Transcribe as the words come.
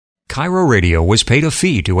Cairo Radio was paid a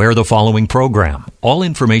fee to air the following program. All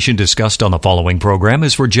information discussed on the following program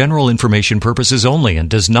is for general information purposes only and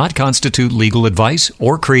does not constitute legal advice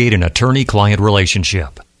or create an attorney-client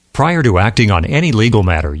relationship. Prior to acting on any legal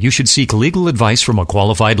matter, you should seek legal advice from a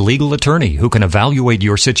qualified legal attorney who can evaluate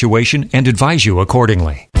your situation and advise you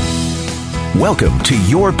accordingly. Welcome to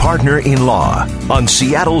Your Partner in Law on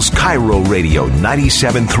Seattle's Cairo Radio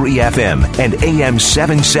 97.3 FM and AM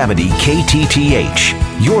 770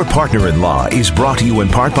 KTTH. Your Partner in Law is brought to you in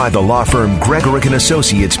part by the law firm Gregorek and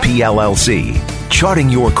Associates PLLC. Charting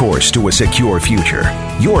your course to a secure future.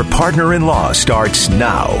 Your Partner in Law starts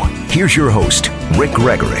now. Here's your host, Rick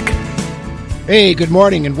Gregorek. Hey, good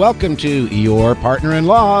morning and welcome to Your Partner in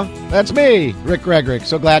Law. That's me, Rick Gregorek.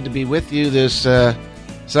 So glad to be with you this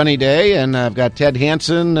sunny day, and I've got Ted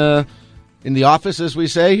Hanson in the office, as we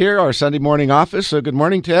say here, our Sunday morning office. So good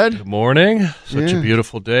morning, Ted. Good morning. Such a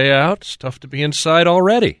beautiful day out. It's tough to be inside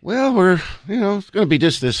already. Well, it's going to be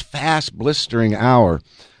just this fast, blistering hour.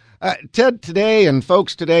 Ted, today, and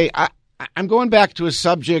folks, today, I'm going back to a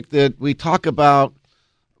subject that we talk about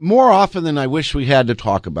more often than I wish we had to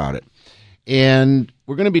talk about it. And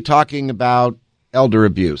we're going to be talking about elder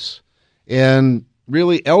abuse. And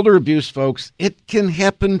really, elder abuse, folks, it can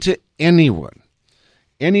happen to anyone,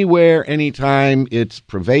 anywhere, anytime. It's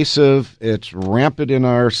pervasive. It's rampant in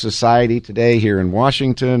our society today here in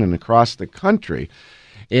Washington and across the country.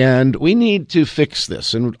 And we need to fix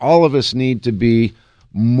this. And all of us need to be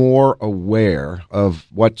more aware of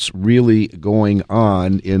what's really going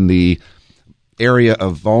on in the area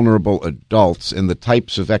of vulnerable adults and the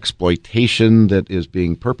types of exploitation that is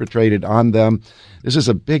being perpetrated on them. This is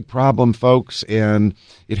a big problem, folks, and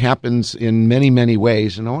it happens in many, many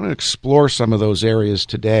ways. And I want to explore some of those areas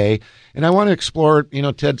today. And I want to explore,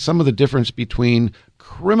 Ted, some of the difference between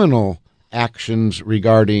criminal actions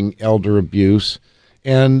regarding elder abuse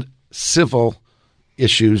and civil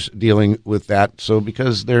issues dealing with that. So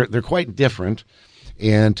because they're quite different.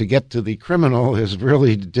 And to get to the criminal is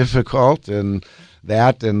really difficult, and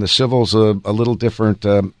the civil's a little different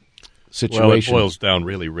situation. Well, it boils down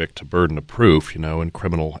really, Rick, to burden of proof. In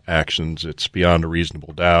criminal actions, it's beyond a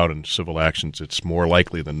reasonable doubt, and civil actions, it's more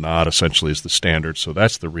likely than not, essentially, is the standard. So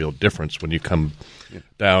that's the real difference when you come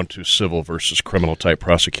down to civil versus criminal type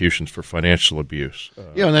prosecutions for financial abuse.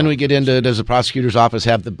 And then we get into, does the prosecutor's office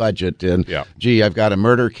have the budget? And, gee, I've got a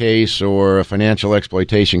murder case or a financial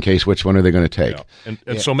exploitation case. Which one are they going to take?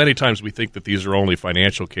 And so many times we think that these are only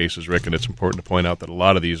financial cases, Rick, and it's important to point out that a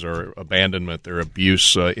lot of these are abandonment, they're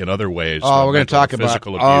abuse in other ways. Oh, we're going to talk about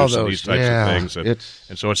physical abuse those, and these types of things.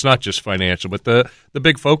 And so it's not just financial, but the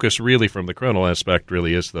big focus really from the criminal aspect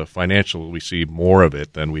really is the financial. We see more of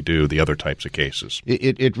it than we do the other types of cases.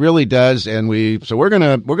 It really does, and we're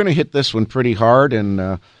gonna hit this one pretty hard, and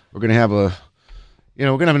we're gonna have a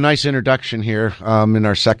nice introduction here in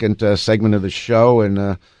our second segment of the show,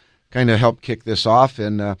 and kind of help kick this off.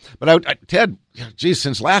 And Ted, geez,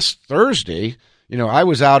 since last Thursday, I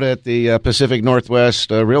was out at the Pacific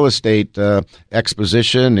Northwest Real Estate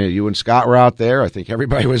Exposition. You and Scott were out there. I think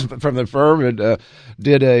everybody was from the firm and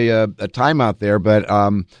did a time out there. But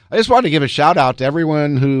I just wanted to give a shout out to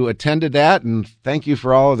everyone who attended that, and thank you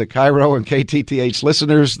for all of the Cairo and KTTH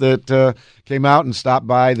listeners that came out and stopped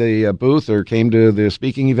by the booth or came to the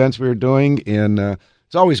speaking events we were doing. And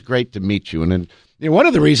it's always great to meet you. And one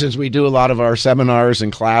of the reasons we do a lot of our seminars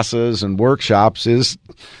and classes and workshops is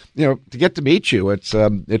to get to meet you.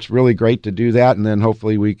 It's really great to do that, and then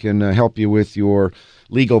hopefully we can help you with your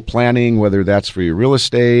legal planning, whether that's for your real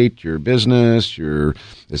estate, your business, your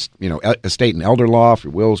estate and elder law,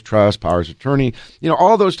 for wills, trust, powers of attorney,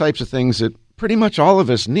 all those types of things that pretty much all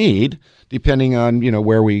of us need, depending on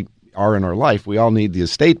where we are in our life. We all need the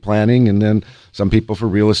estate planning, and then some people for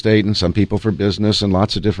real estate and some people for business and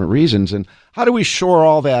lots of different reasons. And how do we shore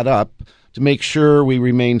all that up to make sure we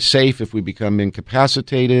remain safe if we become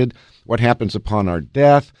incapacitated? What happens upon our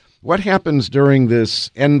death? What happens during this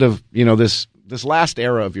end of, this last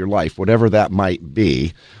era of your life, whatever that might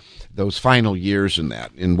be, those final years in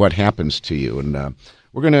that, and what happens to you? And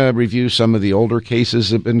we're going to review some of the older cases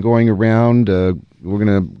that have been going around. We're going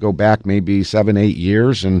to go back maybe 7-8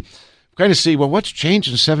 years and kind of see, well, what's changed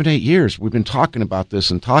in 7-8 years? We've been talking about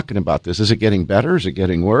this. Is it getting better? Is it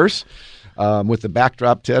getting worse? With the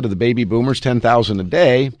backdrop, Ted, of the baby boomers, 10,000 a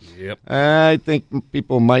day, I think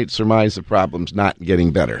people might surmise the problem's not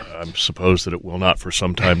getting better. I suppose that it will not for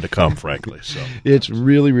some time to come, frankly. So it's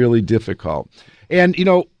really, really difficult. And,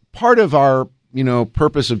 part of our,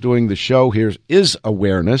 purpose of doing the show here is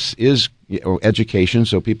awareness, is education,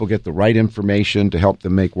 so people get the right information to help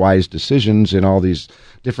them make wise decisions in all these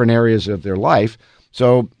different areas of their life.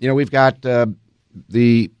 So, we've got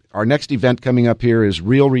the our next event coming up here is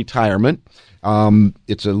Real Retirement.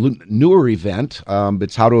 It's a newer event.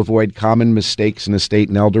 It's how to avoid common mistakes in estate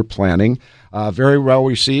and elder planning. Very well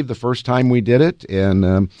received the first time we did it,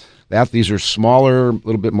 and these are smaller, a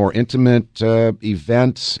little bit more intimate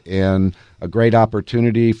events, and a great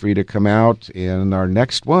opportunity for you to come out. And our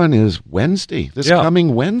next one is Wednesday,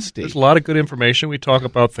 coming Wednesday. There's a lot of good information. We talk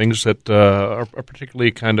about things that are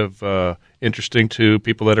particularly kind of interesting to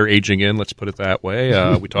people that are aging in, let's put it that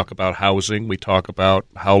way. We talk about housing. We talk about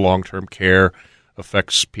how long-term care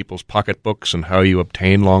affects people's pocketbooks and how you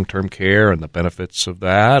obtain long-term care and the benefits of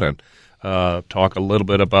that, and talk a little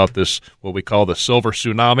bit about this, what we call the silver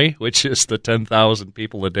tsunami, which is the 10,000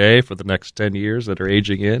 people a day for the next 10 years that are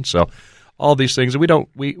aging in. So all these things, and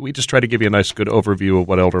we just try to give you a nice, good overview of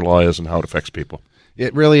what elder law is and how it affects people.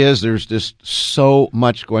 It really is. There's just so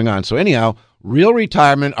much going on. So anyhow, Real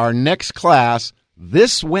Retirement, our next class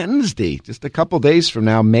this Wednesday, just a couple days from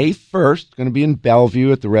now, May 1st, it's going to be in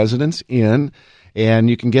Bellevue at the Residence Inn, and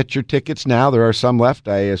you can get your tickets now. There are some left.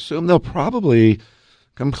 I assume they'll probably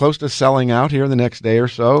come close to selling out here the next day or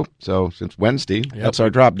so. So since Wednesday, that's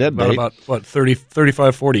our drop dead date. About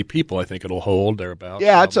 35, 40 people I think it'll hold thereabouts.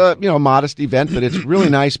 Yeah, it's a modest event, but it's really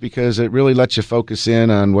nice because it really lets you focus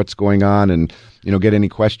in on what's going on and get any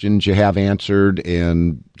questions you have answered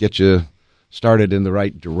and get you started in the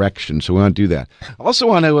right direction. So we want to do that. I also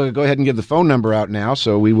want to go ahead and give the phone number out now.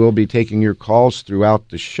 So we will be taking your calls throughout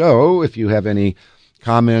the show. If you have any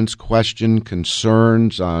comments, questions,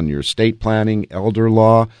 concerns on your estate planning, elder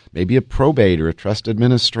law, maybe a probate or a trust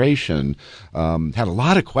administration. Had a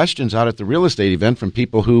lot of questions out at the real estate event from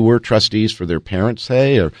people who were trustees for their parents,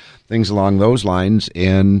 or things along those lines.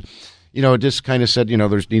 And, it just kind of said,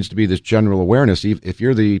 there needs to be this general awareness. If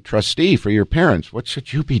you're the trustee for your parents, what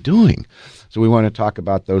should you be doing? So we want to talk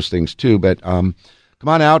about those things too. But come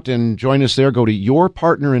on out and join us there. Go to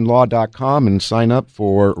yourpartnerinlaw.com and sign up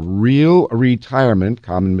for Real Retirement,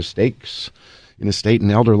 Common Mistakes in Estate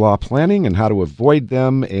and Elder Law Planning and how to avoid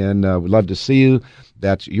them. And we'd love to see you.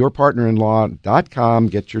 That's yourpartnerinlaw.com.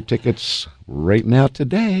 Get your tickets right now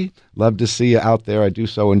today. Love to see you out there. I do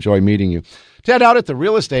so enjoy meeting you. Ted, out at the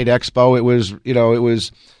Real Estate Expo,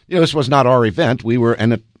 this was not our event. We were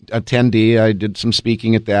an attendee. I did some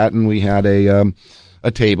speaking at that, and we had a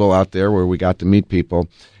table out there where we got to meet people.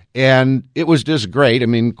 And it was just great. I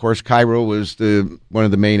mean, of course, Cairo was one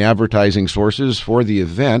of the main advertising sources for the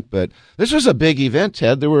event, but this was a big event,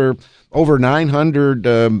 Ted. There were over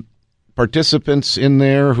 900 participants in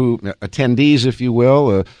there, attendees, if you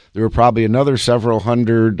will. There were probably another several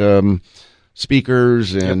hundred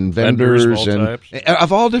speakers and vendors and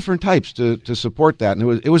of all different types to support that.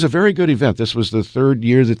 And it was a very good event. This was the third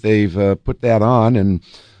year that they've put that on, and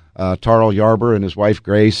Tarl Yarber and his wife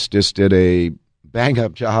Grace just did a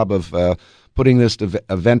bang-up job of putting this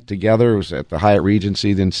event together. It was at the Hyatt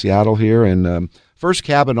Regency in Seattle here, and first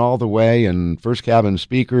cabin all the way, and first cabin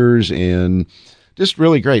speakers, and just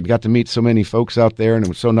really great. Got to meet so many folks out there, and it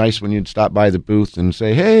was so nice when you'd stop by the booth and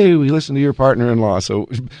say, "Hey, we listen to your partner-in-law." So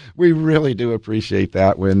we really do appreciate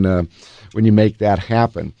that when you make that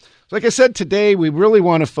happen. So like I said, today we really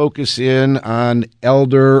want to focus in on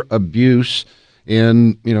elder abuse,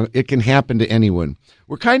 and it can happen to anyone.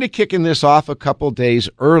 We're kind of kicking this off a couple days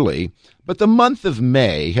early, but the month of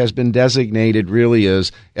May has been designated really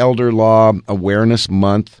as Elder Law Awareness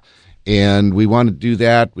Month. And we want to do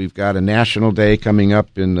that. We've got a national day coming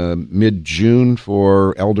up in mid-June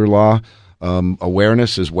for elder law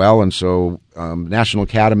awareness as well. And so National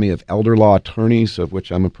Academy of Elder Law Attorneys, of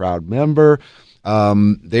which I'm a proud member,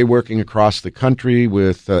 they're working across the country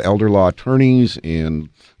with elder law attorneys and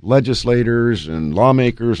legislators and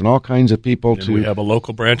lawmakers and all kinds of people. And we have a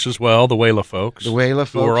local branch as well, the Wela folks. The Wela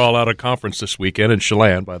folks. Who are all out of conference this weekend in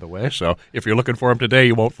Chelan, by the way. So if you're looking for them today,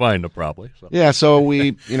 you won't find them probably. So. Yeah, so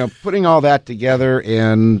we, putting all that together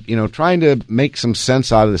and, trying to make some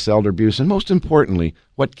sense out of this elder abuse. And most importantly,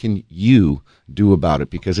 what can you do about it?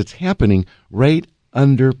 Because it's happening right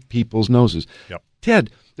under people's noses. Yep. Ted,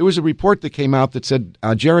 there was a report that came out that said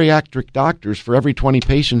geriatric doctors, for every 20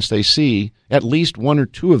 patients they see, at least one or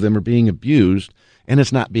two of them are being abused, and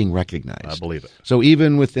it's not being recognized. I believe it. So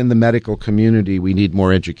even within the medical community, we need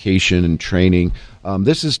more education and training.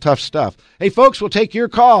 This is tough stuff. Hey, folks, we'll take your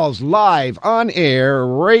calls live on air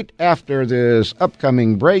right after this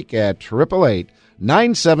upcoming break at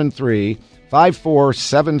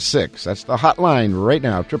 888-973-5476. That's the hotline right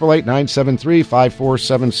now,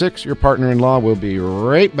 888-973-5476. Your partner-in-law will be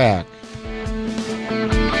right back.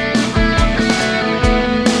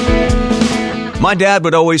 My dad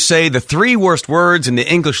would always say the three worst words in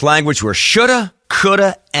the English language were shoulda,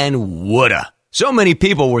 coulda, and woulda. So many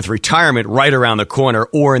people with retirement right around the corner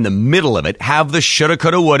or in the middle of it have the shoulda,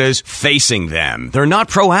 coulda, wouldas facing them. They're not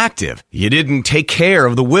proactive. You didn't take care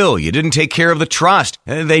of the will. You didn't take care of the trust.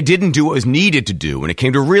 They didn't do what was needed to do when it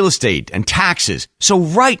came to real estate and taxes. So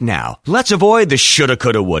right now, let's avoid the shoulda,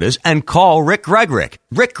 coulda, wouldas and call Rick Gregorek.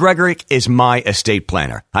 Rick Gregorek is my estate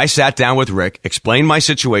planner. I sat down with Rick, explained my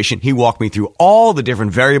situation. He walked me through all the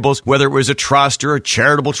different variables, whether it was a trust or a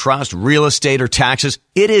charitable trust, real estate or taxes.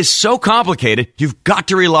 It is so complicated. You've got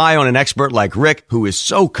to rely on an expert like Rick, who is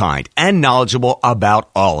so kind and knowledgeable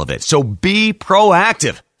about all of it. So be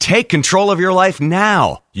proactive. Take control of your life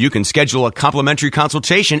now. You can schedule a complimentary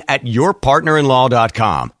consultation at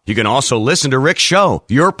yourpartnerinlaw.com. You can also listen to Rick's show,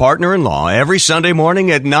 Your Partner-in-Law, every Sunday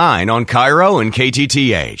morning at 9 on Cairo and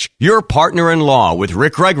KTTH. Your Partner-in-Law with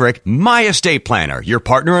Rick Gregorek, my estate planner,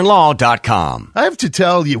 yourpartnerinlaw.com. I have to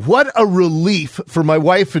tell you, what a relief for my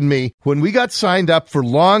wife and me when we got signed up for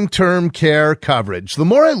long-term care coverage. The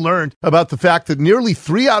more I learned about the fact that nearly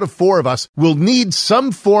 3 out of 4 of us will need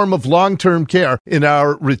some form of long-term care in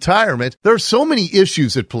our retirement, there are so many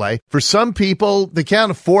issues at play. For some people, they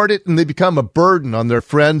can't afford it and they become a burden on their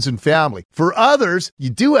friends and family. For others,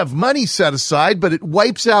 you do have money set aside, but it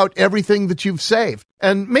wipes out everything that you've saved.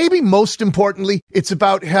 And maybe most importantly, it's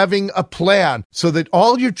about having a plan so that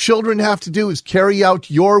all your children have to do is carry out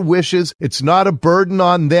your wishes. It's not a burden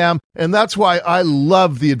on them. And that's why I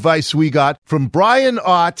love the advice we got from Brian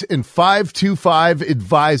Ott and 525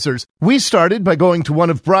 Advisors. We started by going to one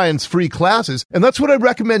of Brian's free classes, and that's what I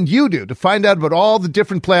recommend you do to find out about all the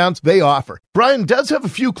different plans they offer. Brian does have a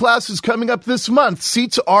few classes coming up this month.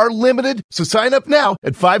 Seats are limited, so sign up now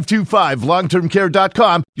at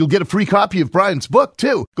 525longtermcare.com. You'll get a free copy of Brian's book,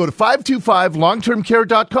 too. Go to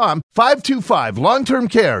 525longtermcare.com,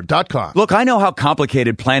 525longtermcare.com. Look, I know how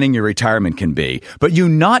complicated planning your retirement can be, but you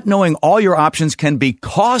not knowing all your options can be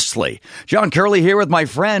costly. John Curley here with my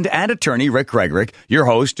friend and attorney, Rick Gregorek, your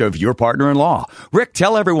host of Your Partner-in-Law. Rick,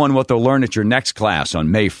 tell everyone what they'll learn at your next class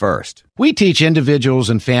on May 1st. We teach individuals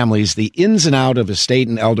and families the ins and outs of estate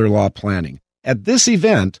and elder law planning. At this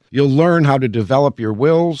event, you'll learn how to develop your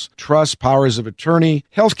wills, trust, powers of attorney,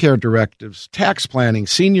 healthcare directives, tax planning,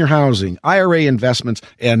 senior housing, IRA investments,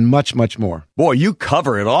 and much, much more. Boy, you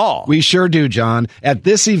cover it all. We sure do, John. At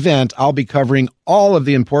this event, I'll be covering all of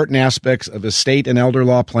the important aspects of estate and elder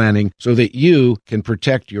law planning so that you can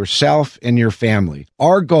protect yourself and your family.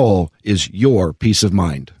 Our goal is your peace of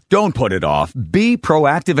mind. Don't put it off. Be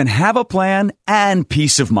proactive and have a plan and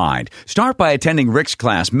peace of mind. Start by attending Rick's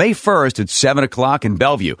class May 1st at 7 o'clock in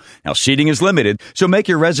Bellevue. Now, seating is limited, so make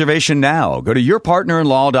your reservation now. Go to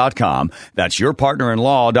yourpartnerinlaw.com. That's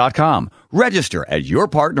yourpartnerinlaw.com. Register at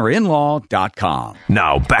yourpartnerinlaw.com.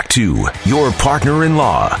 Now back to Your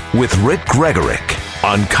Partner-in-Law with Rick Gregorek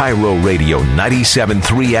on Cairo Radio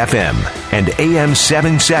 97.3 FM and AM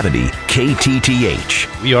 770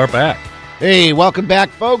 KTTH. We are back. Hey, welcome back,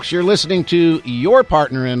 folks. You're listening to Your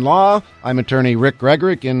Partner-in-Law. I'm attorney Rick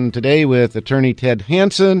Gregorek, and today with attorney Ted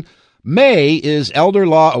Hanson. May is Elder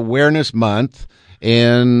Law Awareness Month,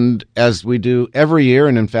 and as we do every year,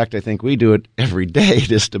 and in fact, I think we do it every day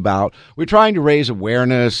just about, we're trying to raise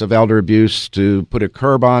awareness of elder abuse, to put a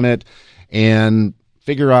curb on it, and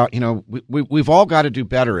figure out, we've all got to do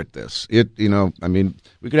better at this. We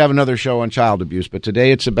could have another show on child abuse, but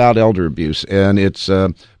today it's about elder abuse, and it's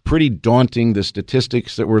pretty daunting, the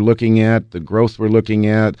statistics that we're looking at, the growth we're looking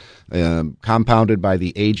at, compounded by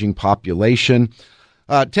the aging population.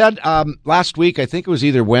 Ted, last week, I think it was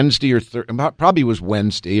either Wednesday or probably was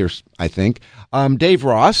Wednesday, or I think, Dave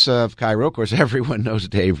Ross of Cairo, of course, everyone knows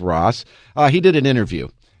Dave Ross, he did an interview.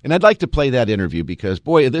 And I'd like to play that interview because,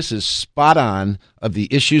 boy, this is spot on of the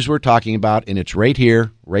issues we're talking about, and it's right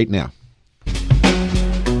here, right now.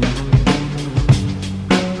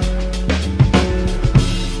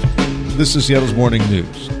 This is Seattle's Morning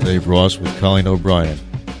News. Dave Ross with Colleen O'Brien.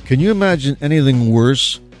 Can you imagine anything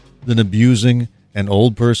worse than abusing an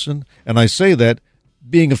old person? And I say that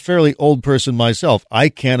being a fairly old person myself. I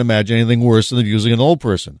can't imagine anything worse than abusing an old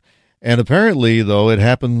person. And apparently, though, it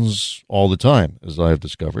happens all the time, as I have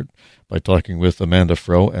discovered, by talking with Amanda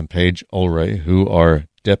Froh and Paige Ulray, who are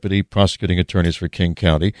deputy prosecuting attorneys for King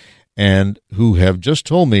County, and who have just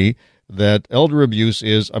told me that elder abuse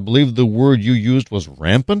is, I believe the word you used was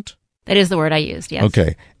rampant? That is the word I used, yes.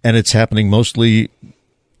 Okay. And it's happening mostly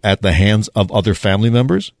at the hands of other family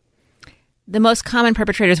members? The most common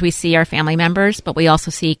perpetrators we see are family members, but we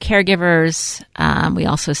also see caregivers. We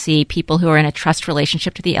also see people who are in a trust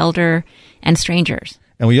relationship to the elder and strangers.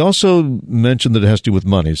 And we also mentioned that it has to do with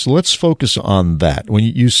money. So let's focus on that. When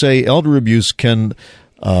you say elder abuse can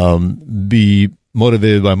be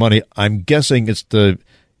motivated by money, I'm guessing it's the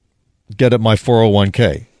get at my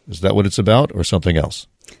 401k. Is that what it's about or something else?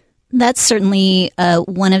 That's certainly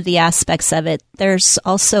one of the aspects of it. There's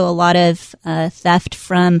also a lot of theft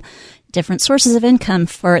from different sources of income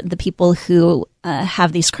for the people who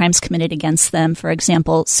have these crimes committed against them. For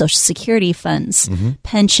example, Social Security funds,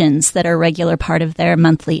 pensions that are a regular part of their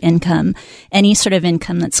monthly income. Any sort of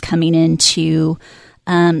income that's coming into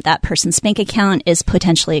that person's bank account is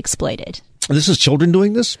potentially exploited. This is children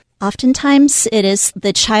doing this? Oftentimes, it is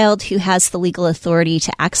the child who has the legal authority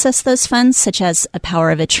to access those funds, such as a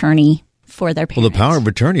power of attorney for their parents. Well, the power of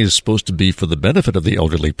attorney is supposed to be for the benefit of the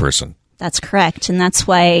elderly person. That's correct. And that's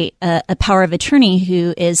why a power of attorney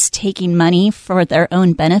who is taking money for their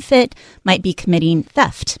own benefit might be committing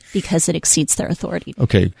theft because it exceeds their authority.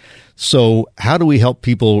 Okay. So how do we help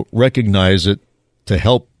people recognize it to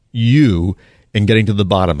help you in getting to the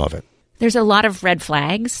bottom of it? There's a lot of red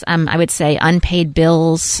flags. I would say unpaid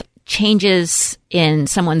bills, changes in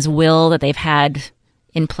someone's will that they've had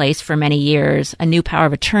in place for many years, a new power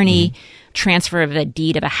of attorney, transfer of a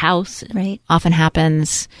deed of a house often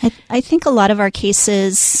happens. I think a lot of our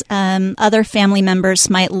cases, other family members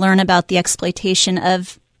might learn about the exploitation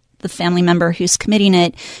of the family member who's committing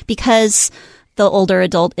it because the older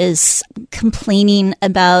adult is complaining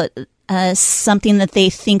about something that they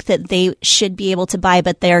think that they should be able to buy,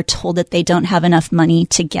 but they are told that they don't have enough money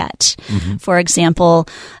to get. For example,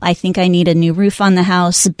 I think I need a new roof on the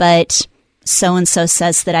house, but so-and-so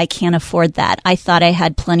says that I can't afford that. I thought I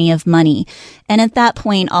had plenty of money. And at that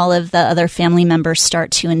point, all of the other family members start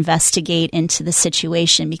to investigate into the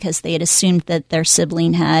situation because they had assumed that their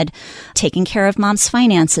sibling had taken care of mom's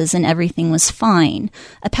finances and everything was fine.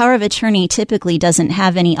 A power of attorney typically doesn't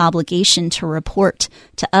have any obligation to report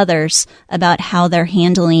to others about how they're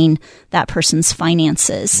handling that person's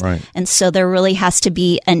finances. Right. And so there really has to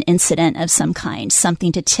be an incident of some kind,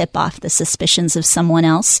 something to tip off the suspicions of someone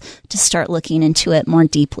else to start looking into it more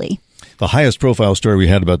deeply. The highest profile story we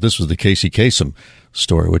had about this was the Casey Kasem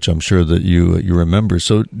story, which I'm sure that you remember.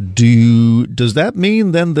 So does that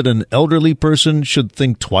mean then that an elderly person should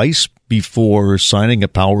think twice before signing a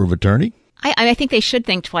power of attorney? I think they should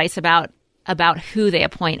think twice about who they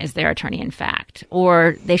appoint as their attorney in fact,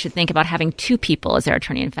 or they should think about having two people as their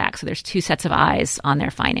attorney in fact. So there's two sets of eyes on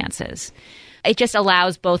their finances. It just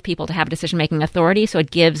allows both people to have decision-making authority, so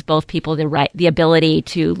it gives both people the ability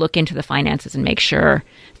to look into the finances and make sure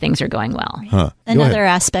things are going well. Another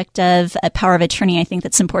aspect of a power of attorney I think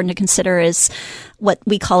that's important to consider is what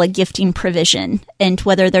we call a gifting provision, and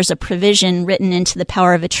whether there's a provision written into the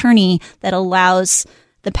power of attorney that allows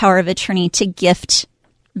the power of attorney to gift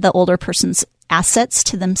the older person's assets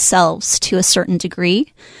to themselves to a certain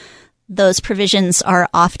degree. Those provisions are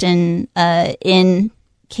often in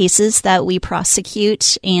cases that we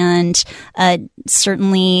prosecute, and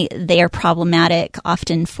certainly they are problematic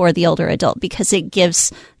often for the older adult because it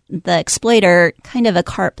gives the exploiter kind of a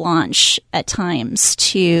carte blanche at times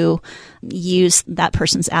to use that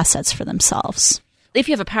person's assets for themselves. If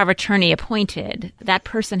you have a power of attorney appointed, that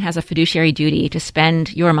person has a fiduciary duty to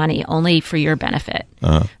spend your money only for your benefit.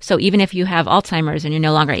 So even if you have Alzheimer's and you're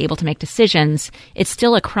no longer able to make decisions, it's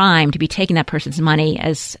still a crime to be taking that person's money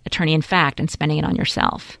as attorney in fact and spending it on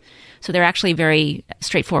yourself. So they're actually very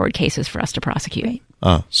straightforward cases for us to prosecute.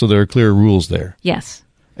 So there are clear rules there. Yes.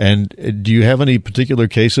 And do you have any particular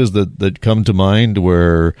cases that come to mind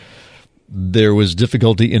where there was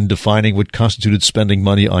difficulty in defining what constituted spending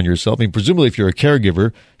money on yourself? I mean, presumably if you're a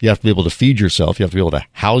caregiver, you have to be able to feed yourself. You have to be able to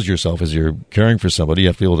house yourself as you're caring for somebody. You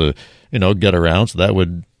have to be able to, get around. So that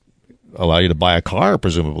would allow you to buy a car,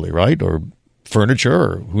 presumably, right? Or furniture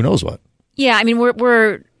or who knows what. Yeah, I mean,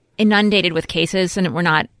 we're inundated with cases, and we're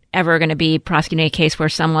not ever going to be prosecuting a case where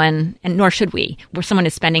someone, and nor should we, where someone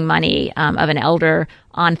is spending money of an elder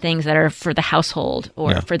on things that are for the household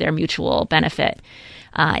or for their mutual benefit.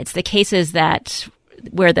 It's the cases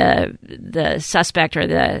where the suspect or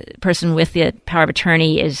the person with the power of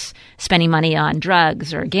attorney is spending money on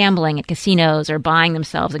drugs or gambling at casinos or buying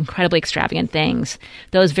themselves incredibly extravagant things.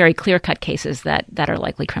 Those very clear-cut cases that are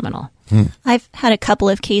likely criminal. I've had a couple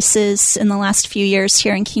of cases in the last few years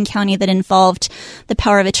here in King County that involved the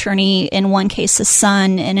power of attorney. In one case, a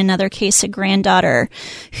son. In another case, a granddaughter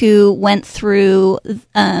who went through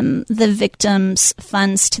the victim's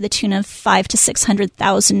funds to the tune of $500,000 to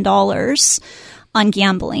 $600,000 on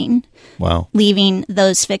gambling. Wow. Leaving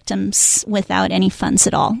those victims without any funds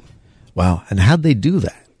at all. Wow. And how'd they do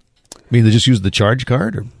that? I mean, they just used the charge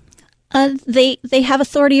card? Or? They have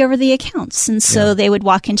authority over the accounts, and so they would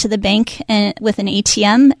walk into the bank with an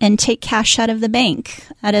ATM and take cash out of the bank,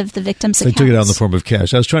 out of the victim's They accounts. took it out in the form of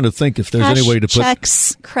cash. I was trying to think if there's any way to put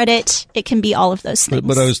checks, credit. It can be all of those things.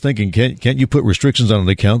 But I was thinking, can't you put restrictions on an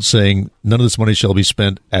account saying none of this money shall be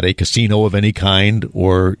spent at a casino of any kind,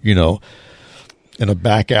 or in a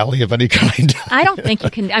back alley of any kind? I don't think you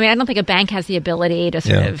can. I mean, I don't think a bank has the ability to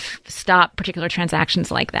sort of stop particular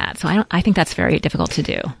transactions like that. So I think that's very difficult to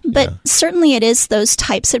do. But certainly it is those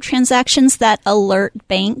types of transactions that alert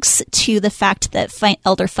banks to the fact that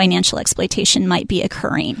elder financial exploitation might be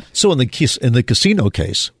occurring. So in the casino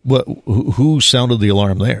case, who sounded the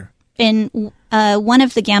alarm there? In one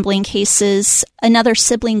of the gambling cases, another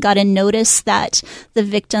sibling got a notice that the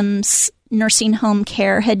victim's nursing home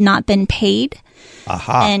care had not been paid.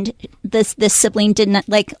 And this sibling didn't,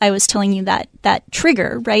 like I was telling you, that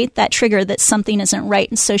trigger, right? That trigger that something isn't right.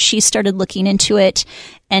 And so she started looking into it,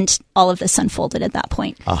 and all of this unfolded at that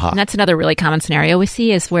point. And that's another really common scenario we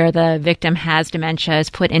see, is where the victim has dementia, is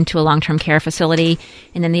put into a long-term care facility,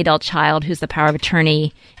 and then the adult child, who's the power of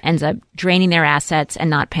attorney, ends up draining their assets and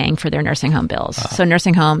not paying for their nursing home bills. So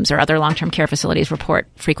nursing homes or other long-term care facilities report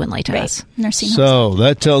frequently to us. Nursing homes. So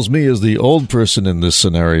that tells me, as the old person in this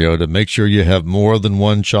scenario, to make sure you have more than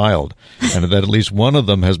one child and that at least one of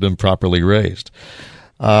them has been properly raised.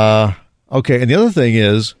 Okay, and the other thing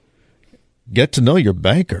is, get to know your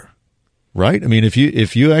banker, right? I mean, if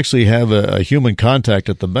you actually have a human contact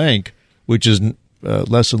at the bank, which is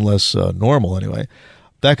less and less normal anyway,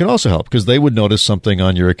 that can also help, because they would notice something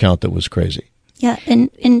on your account that was crazy. Yeah,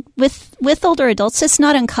 and with older adults, it's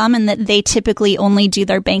not uncommon that they typically only do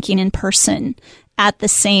their banking in person at the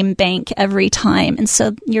same bank every time. And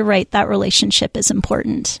so you're right, that relationship is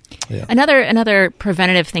important. Yeah. Another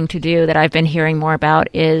preventative thing to do that I've been hearing more about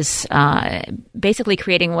is basically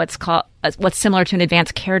creating what's similar to an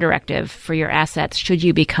advanced care directive for your assets should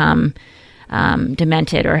you become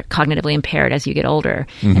demented or cognitively impaired as you get older.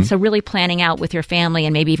 Mm-hmm. And so really planning out with your family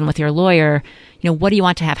and maybe even with your lawyer, what do you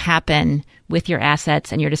want to have happen with your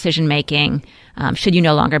assets and your decision making should you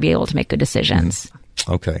no longer be able to make good decisions.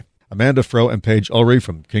 Mm-hmm. Okay. Amanda Froh and Paige Ulrey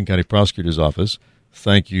from King County Prosecutor's Office,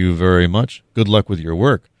 thank you very much. Good luck with your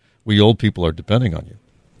work. We old people are depending on you.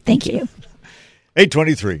 Thank you.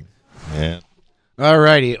 8:23. Yeah. All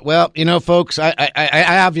righty. Well, folks,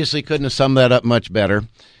 I obviously couldn't have summed that up much better.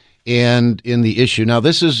 And in the issue now,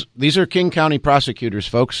 these are King County prosecutors,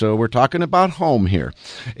 folks. So we're talking about home here,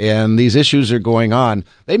 and these issues are going on.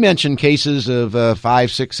 They mentioned cases of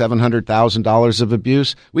 $500,000, $600,000, $700,000 of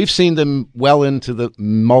abuse. We've seen them well into the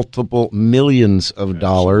multiple millions of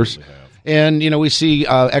dollars. And, we see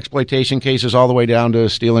exploitation cases all the way down to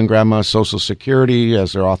stealing grandma's Social Security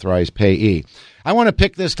as their authorized payee. I want to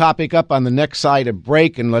pick this topic up on the next side of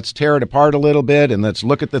break, and let's tear it apart a little bit, and let's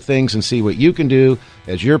look at the things and see what you can do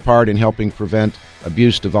as your part in helping prevent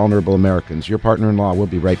abuse to vulnerable Americans. Your partner-in-law will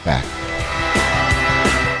be right back.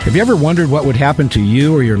 Have you ever wondered what would happen to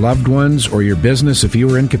you or your loved ones or your business if you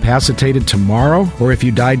were incapacitated tomorrow, or if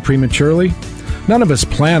you died prematurely? None of us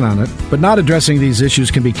plan on it, but not addressing these issues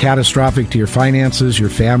can be catastrophic to your finances, your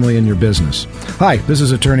family, and your business. Hi, this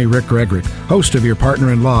is attorney Rick Gregorek, host of Your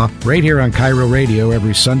Partner-in-Law, right here on Cairo Radio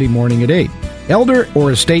every Sunday morning at 8. Elder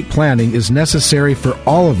or estate planning is necessary for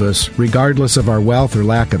all of us, regardless of our wealth or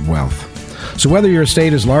lack of wealth. So whether your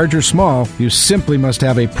estate is large or small, you simply must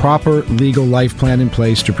have a proper legal life plan in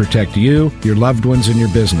place to protect you, your loved ones, and your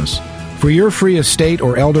business. For your free estate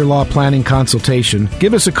or elder law planning consultation,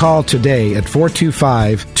 give us a call today at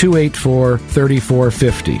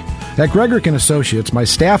 425-284-3450. At Gregorek & Associates, my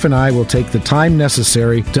staff and I will take the time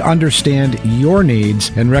necessary to understand your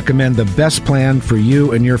needs and recommend the best plan for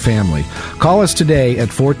you and your family. Call us today at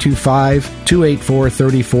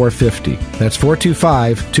 425-284-3450. That's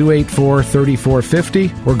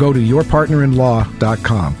 425-284-3450, or go to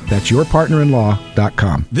yourpartnerinlaw.com. That's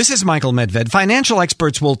yourpartnerinlaw.com. This is Michael Medved. Financial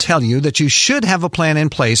experts will tell you that you should have a plan in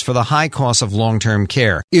place for the high cost of long-term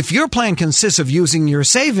care. If your plan consists of using your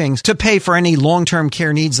savings to pay for any long-term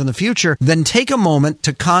care needs in the future, then take a moment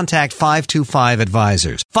to contact 525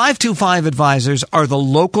 Advisors. 525 Advisors are the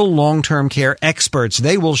local long-term care experts.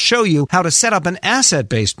 They will show you how to set up an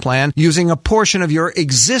asset-based plan using a portion of your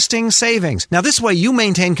existing savings. Now, this way you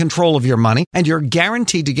maintain control of your money, and you're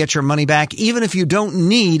guaranteed to get your money back even if you don't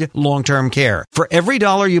need long-term care. For every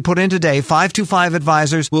dollar you put in today, 525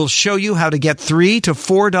 Advisors will show you how to get $3 to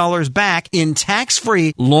 $4 back in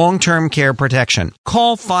tax-free long-term care protection.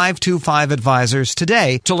 Call 525 Advisors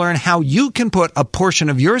today to learn learn how you can put a portion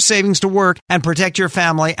of your savings to work and protect your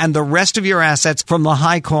family and the rest of your assets from the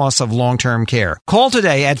high costs of long-term care. Call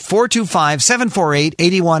today at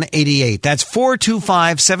 425-748-8188. That's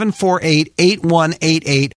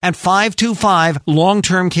 425-748-8188 at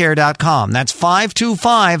 525longtermcare.com. That's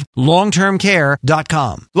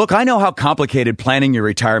 525longtermcare.com. Look, I know how complicated planning your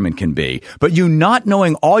retirement can be, but you not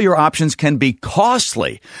knowing all your options can be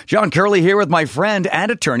costly. John Curley here with my friend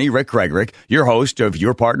and attorney Rick Gregorek, your host of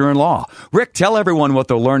Your Partner-in-Law. Rick, tell everyone what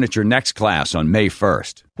they'll learn at your next class on May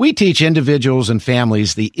 1st. We teach individuals and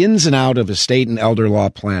families the ins and outs of estate and elder law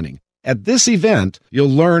planning. At this event, you'll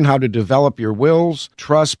learn how to develop your wills,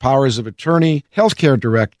 trusts, powers of attorney, healthcare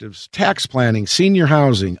directives, tax planning, senior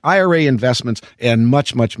housing, IRA investments, and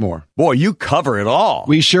much, much more. Boy, you cover it all.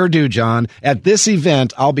 We sure do, John. At this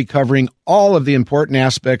event, I'll be covering all of the important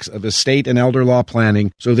aspects of estate and elder law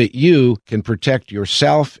planning so that you can protect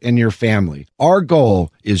yourself and your family. Our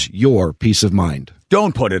goal is your peace of mind.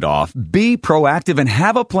 Don't put it off. Be proactive and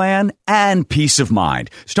have a plan and peace of mind.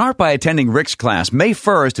 Start by attending Rick's class May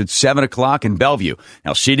 1st at 7 o'clock in Bellevue.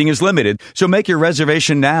 Now, seating is limited, so make your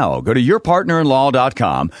reservation now. Go to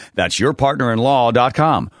yourpartnerinlaw.com. That's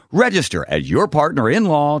yourpartnerinlaw.com. Register at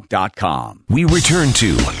yourpartnerinlaw.com. We return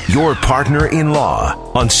to Your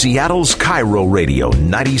Partner-in-Law on Seattle's Cairo Radio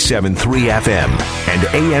 97.3 FM and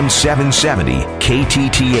AM 770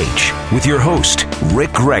 KTTH with your host,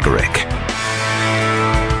 Rick Gregorek.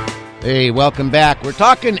 Hey, welcome back. We're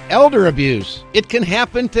talking elder abuse. It can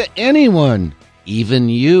happen to anyone, even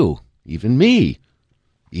you, even me,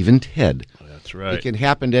 even Ted. That's right. It can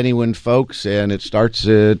happen to anyone, folks, and it starts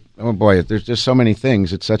at, oh boy, there's just so many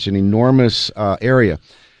things. It's such an enormous area.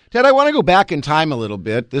 Ted, I want to go back in time a little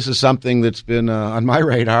bit. This is something that's been on my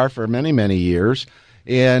radar for many, many years.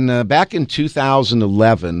 And back in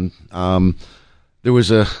 2011, there was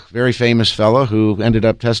a very famous fellow who ended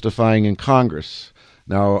up testifying in Congress.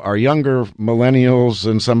 Now, our younger millennials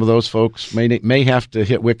and some of those folks may have to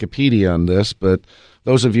hit Wikipedia on this, but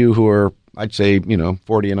those of you who are, I'd say,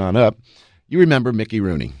 40 and on up, you remember Mickey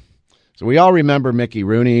Rooney. So we all remember Mickey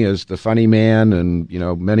Rooney as the funny man, and,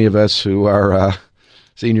 many of us who are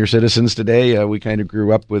senior citizens today, we kind of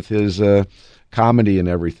grew up with his comedy and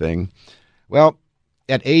everything. Well,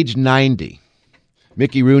 at age 90,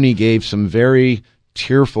 Mickey Rooney gave some very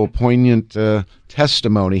tearful, poignant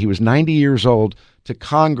testimony. He was 90 years old to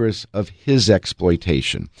Congress of his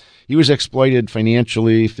exploitation. He was exploited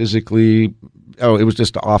financially, physically. Oh, it was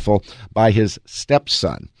just awful by his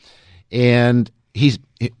stepson. And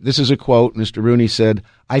this is a quote. Mr. Rooney said,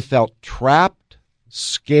 "I felt trapped,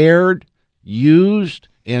 scared, used,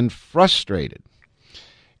 and frustrated,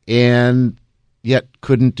 and yet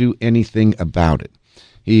couldn't do anything about it."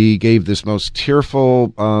 He gave this most tearful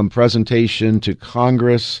presentation to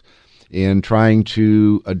Congress in trying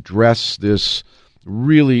to address this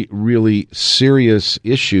really, really serious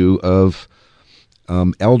issue of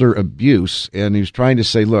elder abuse. And he was trying to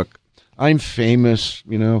say, look, I'm famous,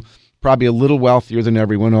 probably a little wealthier than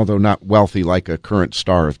everyone, although not wealthy like a current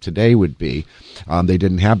star of today would be. They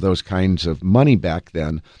didn't have those kinds of money back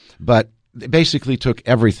then, but they basically took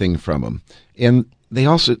everything from him. And they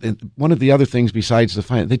also, one of the other things besides the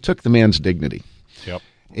finance, they took the man's dignity. Yep.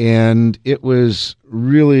 And it was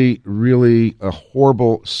really, really a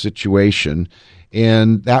horrible situation.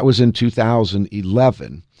 And that was in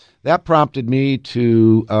 2011. That prompted me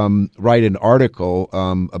to write an article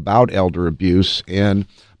about elder abuse. And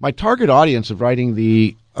my target audience of writing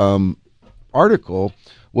the article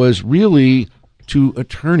was really to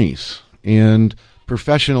attorneys and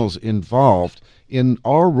professionals involved in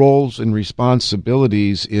our roles and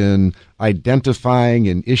responsibilities in identifying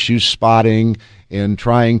and issue spotting and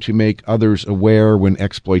trying to make others aware when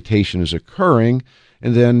exploitation is occurring.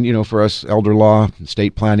 And then, for us elder law and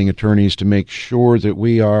estate planning attorneys to make sure that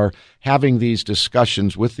we are having these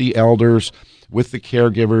discussions with the elders, with the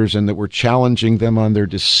caregivers, and that we're challenging them on their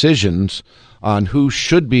decisions on who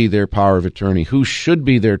should be their power of attorney, who should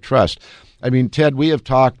be their trust. I mean, Ted, we have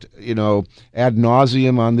talked, ad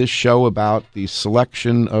nauseum on this show about the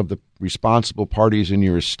selection of the responsible parties in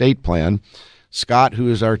your estate plan. Scott, who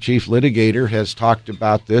is our chief litigator, has talked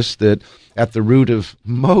about this, that at the root of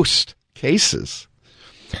most cases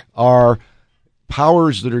are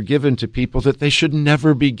powers that are given to people that they should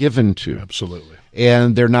never be given to. Absolutely.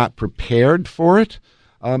 And they're not prepared for it.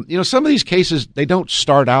 Some of these cases, they don't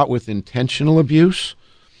start out with intentional abuse,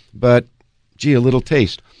 but, a little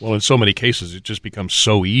taste. Well, in so many cases, it just becomes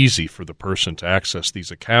so easy for the person to access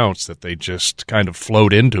these accounts that they just kind of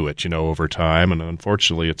float into it, over time. And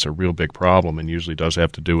unfortunately, it's a real big problem and usually does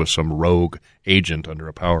have to do with some rogue agent under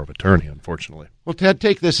a power of attorney, unfortunately. Well, Ted,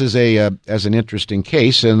 take this as an interesting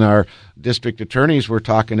case, and our district attorneys were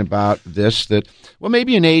talking about this, that, well,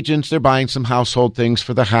 maybe an agent, they're buying some household things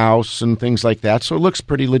for the house and things like that, so it looks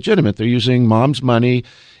pretty legitimate. They're using mom's money,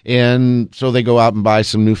 and so they go out and buy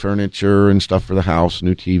some new furniture and stuff for the house,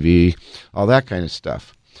 new TV, all that kind of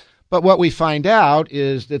stuff. But what we find out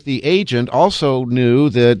is that the agent also knew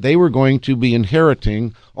that they were going to be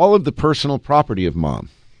inheriting all of the personal property of mom.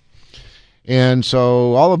 And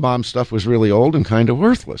so all of mom's stuff was really old and kind of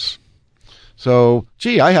worthless. So,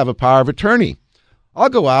 I have a power of attorney. I'll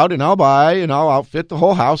go out and I'll buy and I'll outfit the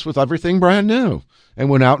whole house with everything brand new. And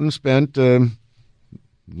went out and spent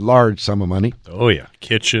large sum of money. Oh, yeah.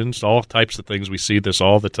 Kitchens, all types of things. We see this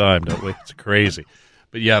all the time, don't we? It's crazy.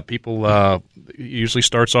 But, yeah, people usually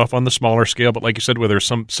starts off on the smaller scale. But like you said, where there's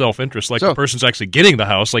some self-interest, like the person's actually getting the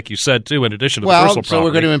house, like you said, too, in addition to the personal property. So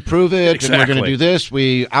we're going to improve it, Exactly. and we're going to do this.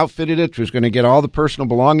 We outfitted it. We was going to get all the personal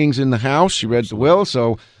belongings in the house. She read the will,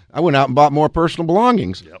 so I went out and bought more personal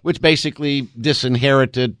belongings, which basically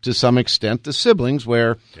disinherited, to some extent, the siblings,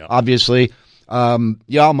 where obviously –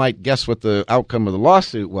 y'all might guess what the outcome of the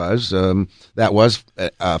lawsuit was. That was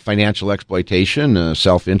financial exploitation,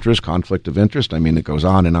 self-interest, conflict of interest. I mean, it goes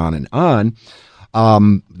on and on and on.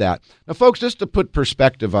 Now, folks, just to put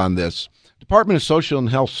perspective on this, Department of Social and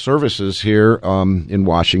Health Services here in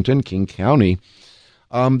Washington, King County,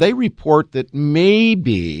 they report that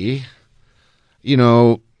maybe,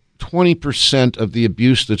 20% of the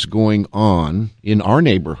abuse that's going on in our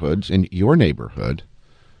neighborhoods, in your neighborhood,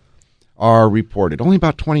 are reported. Only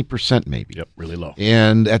about 20% maybe. Yep, really low.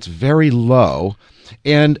 And that's very low.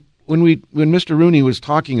 And when Mr. Rooney was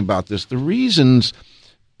talking about this, the reasons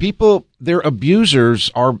their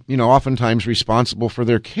abusers are, oftentimes responsible for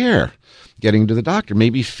their care, getting to the doctor,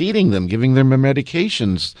 maybe feeding them, giving them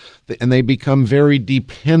medications, and they become very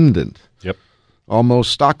dependent. Yep.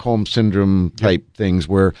 Almost Stockholm syndrome type things,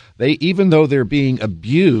 where even though they're being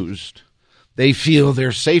abused, they feel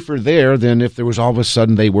they're safer there than if there was all of a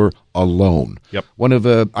sudden they were alone. Yep.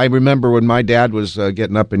 I remember when my dad was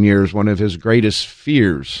getting up in years, one of his greatest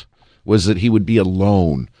fears was that he would be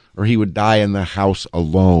alone or he would die in the house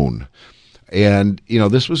alone. And,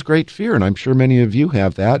 this was great fear, and I'm sure many of you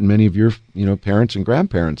have that, and many of your, parents and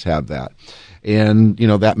grandparents have that. And,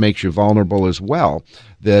 that makes you vulnerable as well,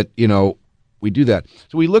 that, we do that.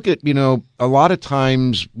 So we look at, a lot of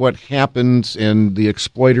times what happens in the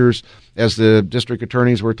exploiters, as the district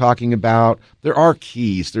attorneys were talking about, there are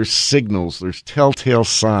keys, there's signals, there's telltale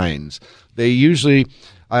signs.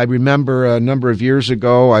 I remember a number of years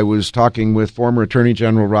ago, I was talking with former Attorney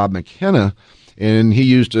General Rob McKenna, and he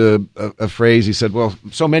used a phrase. He said, well,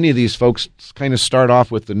 so many of these folks kind of start off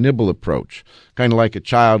with the nibble approach, kind of like a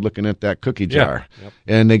child looking at that cookie jar. Yeah. Yep.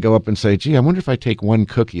 And they go up and say, I wonder if I take one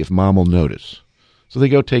cookie, if Mom will notice. So they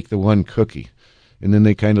go take the one cookie, and then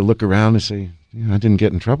they kind of look around and say, I didn't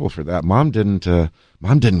get in trouble for that. Mom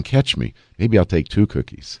didn't catch me. Maybe I'll take 2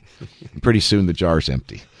 cookies. And pretty soon the jar's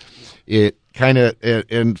empty. It kind of,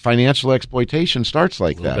 and financial exploitation starts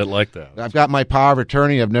like that. A little bit like that. I've got my power of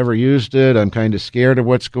attorney. I've never used it. I'm kind of scared of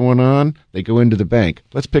what's going on. They go into the bank.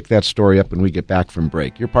 Let's pick that story up when we get back from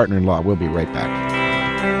break. Your partner-in-law. We'll be right back.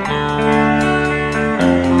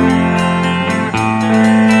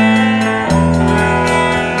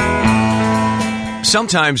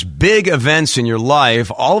 Sometimes big events in your life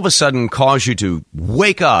all of a sudden cause you to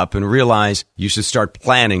wake up and realize you should start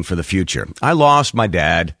planning for the future. I lost my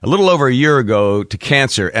dad a little over a year ago to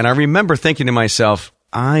cancer, and I remember thinking to myself,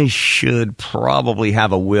 I should probably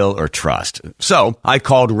have a will or trust. So I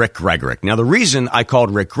called Rick Gregorek. Now, the reason I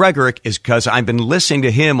called Rick Gregorek is because I've been listening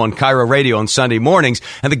to him on Cairo Radio on Sunday mornings,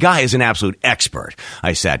 and the guy is an absolute expert.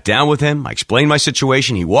 I sat down with him. I explained my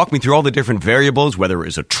situation. He walked me through all the different variables, whether it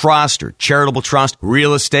was a trust or charitable trust,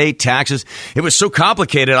 real estate, taxes. It was so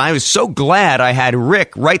complicated. I was so glad I had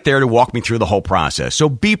Rick right there to walk me through the whole process. So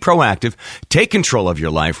be proactive. Take control of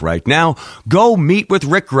your life right now. Go meet with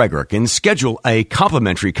Rick Gregorek and schedule a complimentary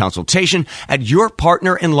consultation at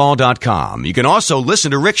yourpartnerinlaw.com. You can also listen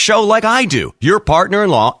to Rick's show like I do, Your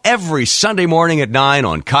Partner-in-Law, every Sunday morning at 9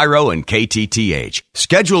 on Cairo and KTTH.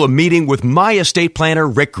 Schedule a meeting with my estate planner,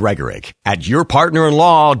 Rick Gregorek, at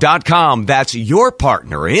yourpartnerinlaw.com. That's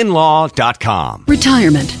yourpartnerinlaw.com.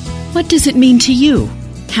 Retirement. What does it mean to you?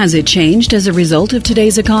 Has it changed as a result of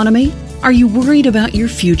today's economy? Are you worried about your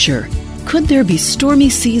future? Could there be stormy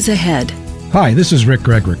seas ahead? Hi, this is Rick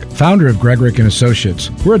Gregorek, founder of Gregorek & Associates.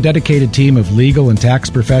 We're a dedicated team of legal and tax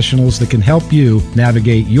professionals that can help you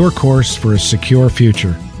navigate your course for a secure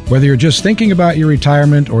future. Whether you're just thinking about your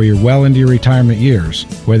retirement or you're well into your retirement years,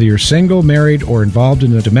 whether you're single, married, or involved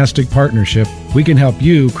in a domestic partnership, we can help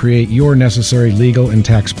you create your necessary legal and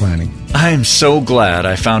tax planning. I'm so glad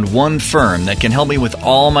I found one firm that can help me with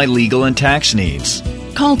all my legal and tax needs.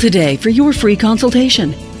 Call today for your free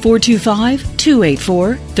consultation.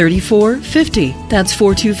 425-284-3450. That's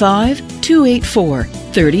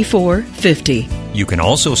 425-284-3450. You can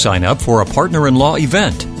also sign up for a partner-in-law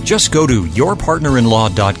event. Just go to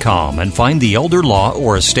yourpartnerinlaw.com and find the elder law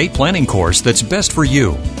or estate planning course that's best for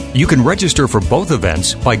you. You can register for both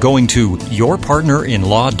events by going to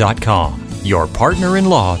yourpartnerinlaw.com.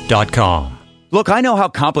 yourpartnerinlaw.com. Look, I know how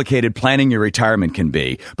complicated planning your retirement can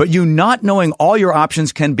be, but you not knowing all your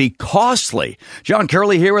options can be costly. John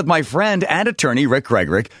Curley here with my friend and attorney, Rick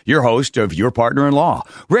Gregorek, your host of Your Partner in Law.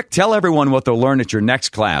 Rick, tell everyone what they'll learn at your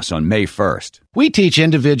next class on May 1st. We teach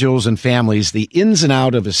individuals and families the ins and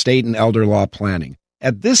outs of estate and elder law planning.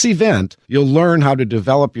 At this event, you'll learn how to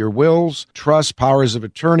develop your wills, trusts, powers of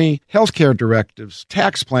attorney, healthcare directives,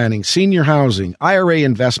 tax planning, senior housing, IRA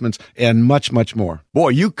investments, and much, much more. Boy,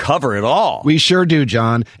 you cover it all. We sure do,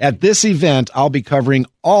 John. At this event, I'll be covering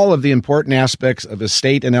all of the important aspects of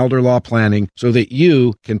estate and elder law planning so that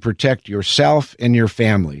you can protect yourself and your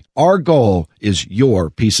family. Our goal is your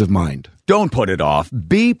peace of mind. Don't put it off.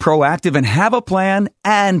 Be proactive and have a plan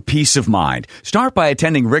and peace of mind. Start by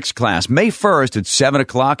attending Rick's class May 1st at 7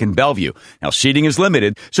 o'clock in Bellevue. Now, seating is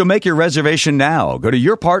limited, so make your reservation now. Go to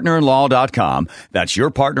yourpartnerinlaw.com. That's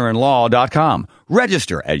yourpartnerinlaw.com.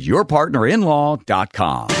 Register at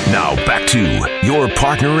yourpartnerinlaw.com. Now back to Your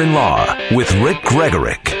Partner in Law with Rick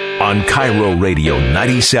Gregorek on Cairo Radio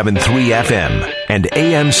 97.3 FM and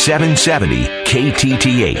AM 770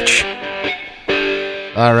 KTTH.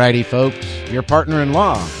 All righty, folks. Your Partner in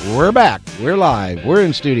Law. We're back. We're live. We're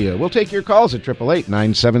in studio. We'll take your calls at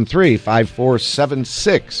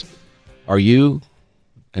 888-973-5476. Are you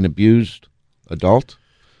an abused adult?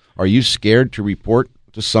 Are you scared to report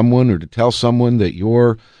to someone or to tell someone that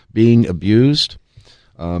you're being abused?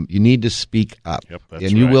 You need to speak up,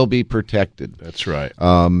 and you will be protected. That's right.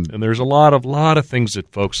 And there's a lot of things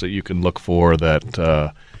that folks that you can look for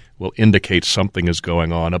that will indicate something is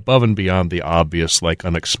going on above and beyond the obvious, like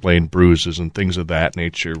unexplained bruises and things of that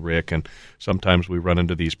nature, Rick. And sometimes we run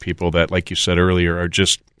into these people that, like you said earlier, are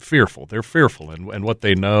just fearful. They're fearful, and what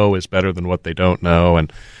they know is better than what they don't know.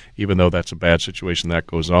 And even though that's a bad situation, that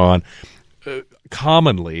goes on.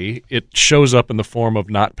 Commonly, it shows up in the form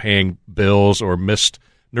of not paying bills or missed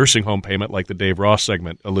nursing home payment, like the Dave Ross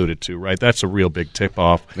segment alluded to, right? That's a real big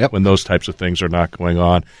tip-off when those types of things are not going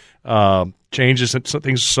on. Changes in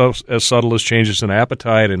things so as subtle as changes in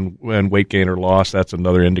appetite and weight gain or loss, that's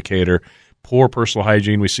another indicator. Poor personal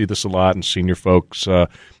hygiene, we see this a lot in senior folks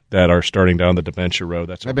that are starting down the dementia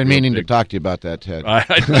road. I've been meaning to talk to you about that, Ted. I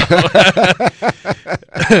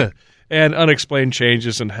know. And unexplained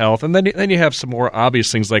changes in health. And then you have some more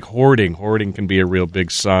obvious things like hoarding. Hoarding can be a real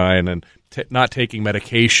big sign, and not taking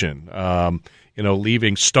medication,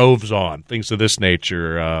 leaving stoves on, things of this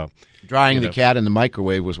nature. Drying the cat in the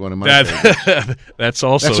microwave was one of my favorites. That's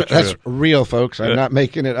also true. That's real, folks. I'm not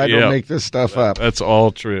making it. I don't make this stuff up. That's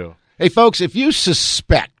all true. Hey, folks, if you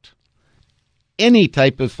suspect any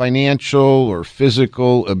type of financial or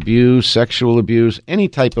physical abuse, sexual abuse, any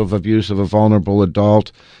type of abuse of a vulnerable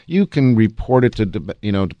adult, you can report it to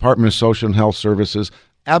Department of Social and Health Services.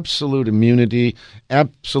 Absolute immunity,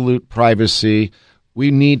 absolute privacy. We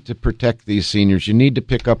need to protect these seniors. You need to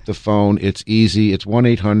pick up the phone. It's easy. It's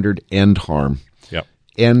 1-800-END-HARM. Yep.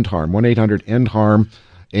 End harm. 1-800-END-HARM.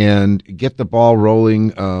 And get the ball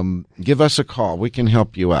rolling. Give us a call. We can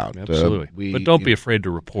help you out. Absolutely. But don't be afraid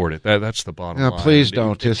to report it. That's the bottom line. Please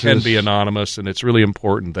don't. It can be anonymous, and it's really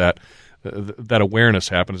important that awareness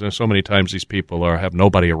happens. And so many times these people have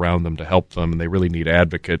nobody around them to help them, and they really need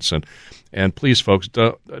advocates. And please, folks,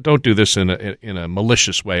 don't do this in a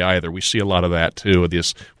malicious way either. We see a lot of that too.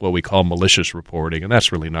 This what we call malicious reporting, and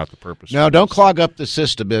that's really not the purpose. No, don't clog up the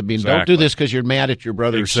system. I mean, Don't do this because you're mad at your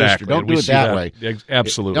brother or sister. Don't do it that way.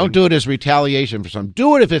 Absolutely. Don't do it as retaliation for something.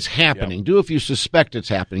 Do it if it's happening. Yep. Do it if you suspect it's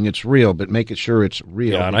happening. It's real, but make it sure it's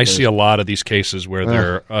real. Yeah, and I see a lot of these cases where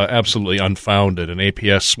they're absolutely unfounded, and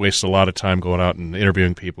APS wastes a lot of time going out and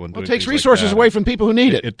interviewing people. And it takes resources away from people who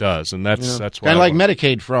need it. It does, and that's why. Kind of like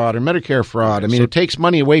Medicaid fraud or Medicare fraud. I mean, it takes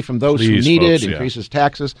money away from those who need it, increases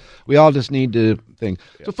taxes. We all just need to think.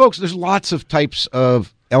 Yeah. So, folks, there's lots of types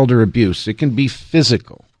of elder abuse. It can be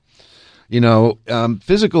physical.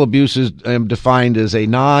 Physical abuse is defined as a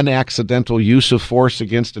non-accidental use of force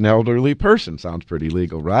against an elderly person. Sounds pretty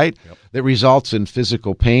legal, right? Yep. That results in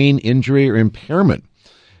physical pain, injury, or impairment.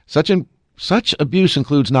 Such abuse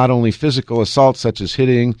includes not only physical assault, such as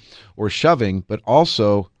hitting or shoving, but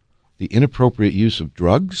also the inappropriate use of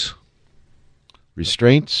drugs,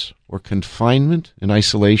 restraints, or confinement and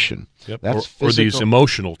isolation. Yep. That's or these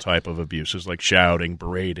emotional type of abuses like shouting,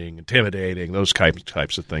 berating, intimidating, those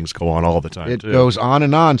types of things go on all the time. It goes on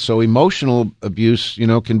and on. So emotional abuse,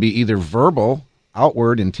 can be either verbal,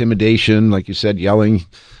 outward, intimidation, like you said, yelling,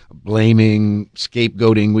 blaming,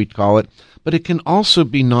 scapegoating, we call it. But it can also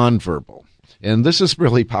be nonverbal. And this is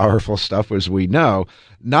really powerful stuff, as we know.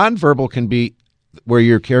 Nonverbal can be where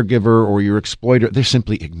your caregiver or your exploiter, they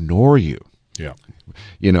simply ignore you. Yeah.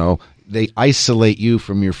 They isolate you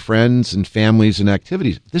from your friends and families and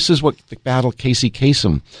activities. This is what the battle Casey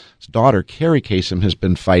Kasem's daughter, Carrie Kasem, has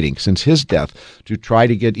been fighting since his death, to try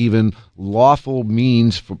to get even lawful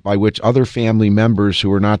means by which other family members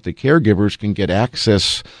who are not the caregivers can get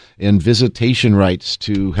access and visitation rights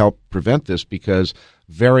to help prevent this, because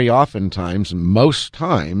very oftentimes, most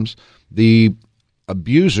times, the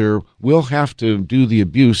abuser will have to do the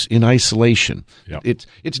abuse in isolation. Yep.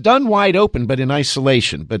 It's done wide open, but in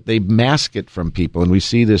isolation. But they mask it from people, and we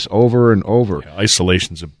see this over and over. Yeah,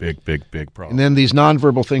 isolation's a big, big, big problem. And then these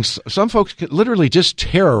nonverbal things. Some folks can literally just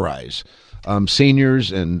terrorize seniors,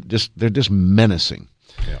 and they're just menacing.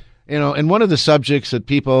 Yeah. And one of the subjects that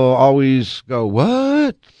people always go,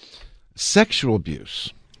 "What?" Sexual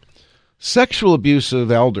abuse. Sexual abuse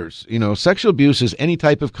of elders. Sexual abuse is any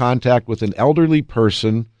type of contact with an elderly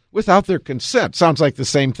person without their consent. Sounds like the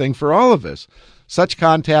same thing for all of us. Such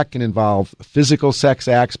contact can involve physical sex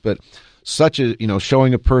acts, but such as,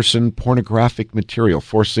 showing a person pornographic material,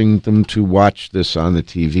 forcing them to watch this on the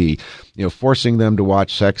TV, forcing them to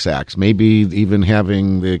watch sex acts, maybe even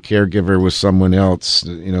having the caregiver with someone else,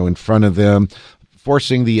 in front of them,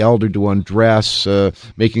 forcing the elder to undress,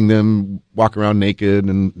 making them walk around naked,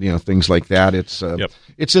 and things like that. It's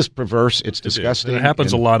just perverse. It's disgusting. It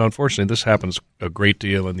happens a lot, unfortunately. This happens a great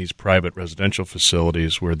deal in these private residential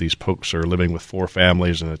facilities where these folks are living with 4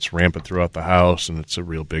 families, and it's rampant throughout the house, and it's a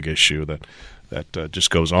real big issue that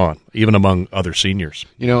just goes on, even among other seniors.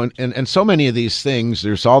 And so many of these things,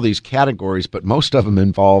 there's all these categories, but most of them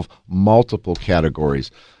involve multiple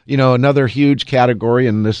categories. Another huge category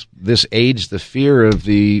in this age, the fear of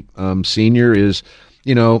the senior is,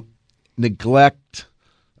 neglect,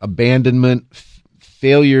 abandonment,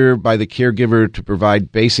 failure by the caregiver to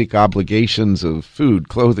provide basic obligations of food,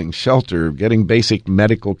 clothing, shelter, getting basic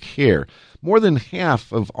medical care. More than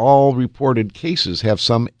half of all reported cases have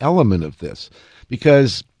some element of this,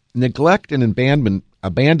 because neglect and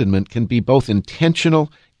abandonment can be both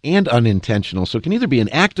intentional and unintentional. So it can either be an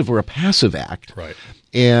active or a passive act. Right.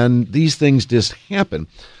 And these things just happen.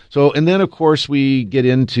 So, and then of course we get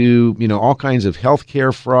into, all kinds of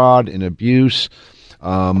healthcare fraud and abuse.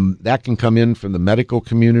 That can come in from the medical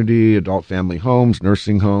community, adult family homes,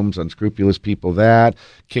 nursing homes, unscrupulous people,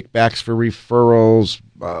 kickbacks for referrals,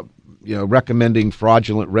 recommending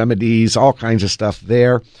fraudulent remedies, all kinds of stuff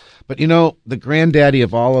there. But, the granddaddy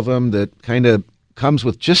of all of them that kind of comes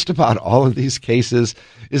with just about all of these cases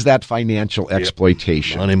is that financial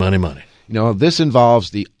exploitation. Money. This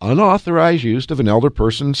involves the unauthorized use of an elder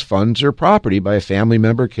person's funds or property by a family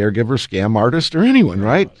member, caregiver, scam artist, or anyone,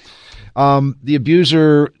 right? The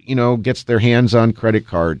abuser, gets their hands on credit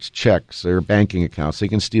cards, checks, their banking accounts. They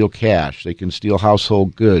can steal cash. They can steal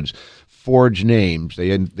household goods, forge names.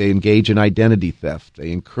 They engage in identity theft.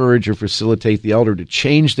 They encourage or facilitate the elder to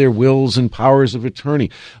change their wills and powers of attorney.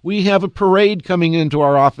 We have a parade coming into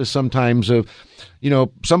our office sometimes of,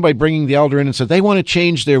 somebody bringing the elder in and said they want to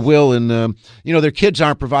change their will, and, their kids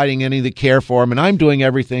aren't providing any of the care for them, and I'm doing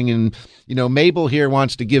everything, and, Mabel here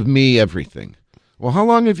wants to give me everything. Well, how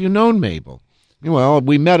long have you known Mabel? Well,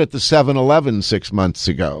 we met at the 7-Eleven 6 months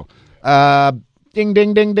ago. Ding,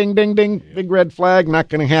 ding, ding, ding, ding, ding. Big red flag, not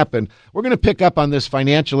going to happen. We're going to pick up on this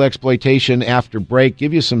financial exploitation after break,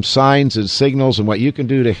 give you some signs and signals and what you can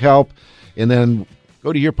do to help, and then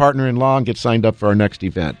go to your partner-in-law and get signed up for our next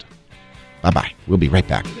event. Bye-bye. We'll be right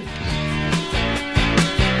back.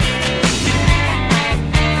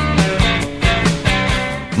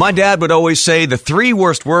 My dad would always say the 3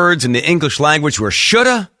 worst words in the English language were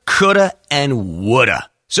shoulda, coulda, and woulda.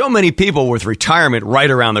 So many people with retirement right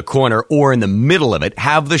around the corner or in the middle of it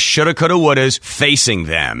have the shoulda, coulda, wouldas facing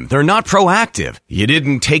them. They're not proactive. You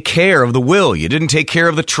didn't take care of the will. You didn't take care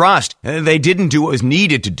of the trust. They didn't do what was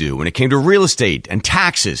needed to do when it came to real estate and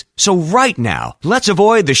taxes. So right now, let's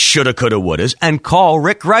avoid the shoulda, coulda, wouldas and call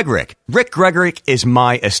Rick Gregorek. Rick Gregorek is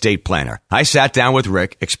my estate planner. I sat down with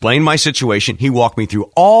Rick, explained my situation. He walked me through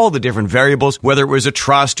all the different variables, whether it was a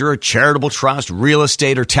trust or a charitable trust, real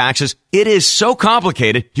estate or taxes. It is so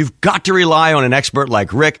complicated. You've got to rely on an expert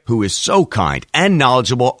like Rick, who is so kind and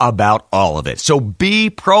knowledgeable about all of it. So be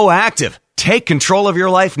proactive. Take control of your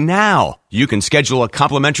life now. You can schedule a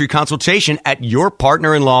complimentary consultation at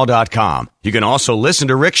yourpartnerinlaw.com. You can also listen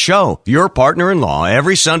to Rick's show, Your Partner-in-Law,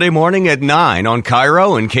 every Sunday morning at 9 on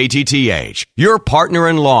Cairo and KTTH. Your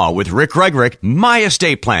Partner-in-Law with Rick Gregorek, my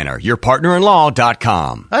estate planner,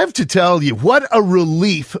 yourpartnerinlaw.com. I have to tell you, what a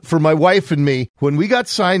relief for my wife and me when we got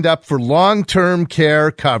signed up for long-term care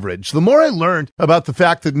coverage. The more I learned about the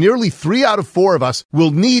fact that nearly 3 out of 4 of us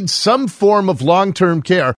will need some form of long-term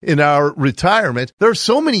care in our retirement, there are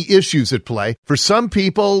so many issues at play. For some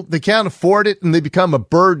people, they can't afford it and they become a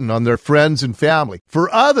burden on their friends and family.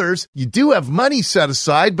 For others, you do have money set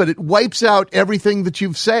aside, but it wipes out everything that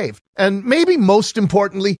you've saved. And maybe most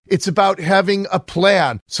importantly, it's about having a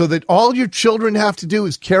plan so that all your children have to do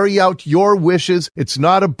is carry out your wishes. It's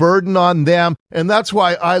not a burden on them. And that's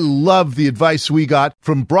why I love the advice we got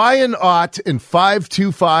from Brian Ott and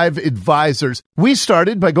 525 Advisors. We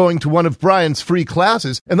started by going to one of Brian's free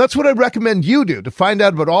classes, and that's what I recommend you do to find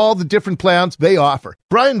out about all the different plans they offer.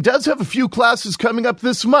 Brian does have a few classes coming up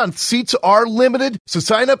this month. Seats are limited, so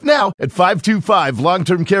sign up now at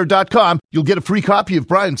 525longtermcare.com. You'll get a free copy of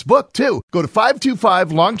Brian's book, too. Go to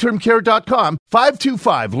 525longtermcare.com,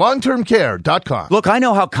 525longtermcare.com. Look, I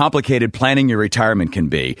know how complicated planning your retirement can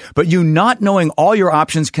be, but you not knowing all your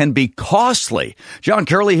options can be costly. John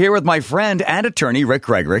Curley here with my friend and attorney, Rick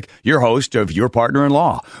Gregorek, your host of Your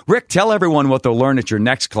Partner-in-Law. Rick, tell everyone what they'll learn at your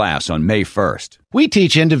next class on May 1st. We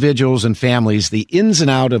teach individuals and families the ins and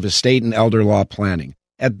outs of estate and elder law planning.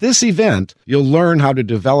 At this event, you'll learn how to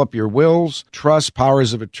develop your wills, trusts,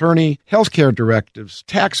 powers of attorney, healthcare directives,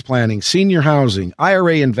 tax planning, senior housing,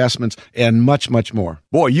 IRA investments, and much, much more.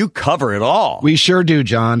 Boy, you cover it all. We sure do,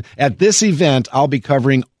 John. At this event, I'll be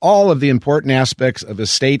covering all of the important aspects of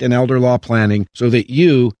estate and elder law planning so that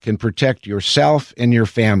you can protect yourself and your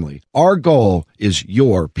family. Our goal is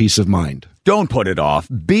your peace of mind. Don't put it off.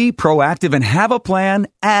 Be proactive and have a plan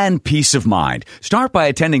and peace of mind. Start by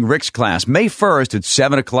attending Rick's class May 1st at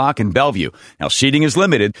 7 o'clock in Bellevue. Now, seating is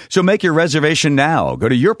limited, so make your reservation now. Go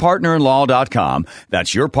to yourpartnerinlaw.com.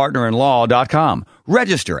 That's yourpartnerinlaw.com.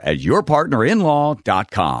 Register at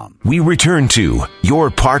yourpartnerinlaw.com. We return to Your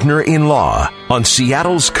Partner in Law on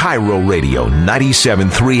Seattle's Cairo Radio 97.3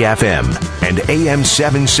 FM and AM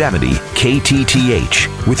 770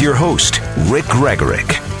 KTTH with your host, Rick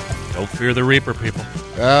Gregorek. Don't fear the Reaper, people.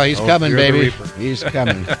 Oh, he's coming, baby. He's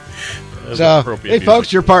coming. So, hey, music.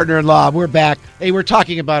 folks, Your Partner-in-Law, we're back. Hey, we're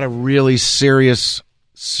talking about a really serious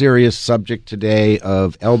subject today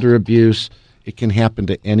of elder abuse. It can happen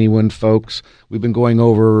to anyone, folks. We've been going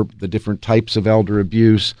over the different types of elder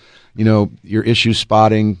abuse, your issue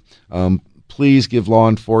spotting. Please give law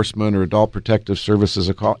enforcement or Adult Protective Services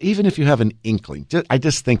a call, even if you have an inkling. I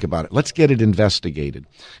just think about it. Let's get it investigated.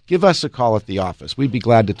 Give us a call at the office. We'd be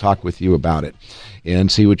glad to talk with you about it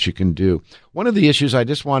and see what you can do. One of the issues I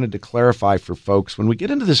just wanted to clarify for folks, when we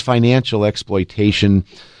get into this financial exploitation,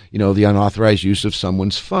 the unauthorized use of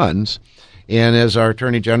someone's funds, and as our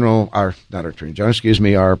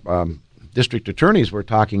district attorneys were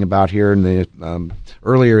talking about here in the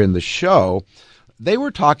earlier in the show, they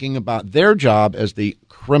were talking about their job as the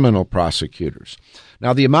criminal prosecutors.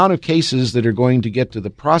 Now, the amount of cases that are going to get to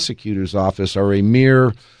the prosecutor's office are a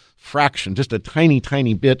mere fraction, just a tiny,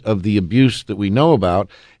 tiny bit of the abuse that we know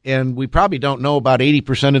about, and we probably don't know about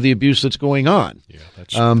 80% of the abuse that's going on. Yeah,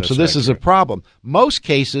 that's so this accurate. is a problem. Most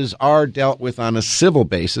cases are dealt with on a civil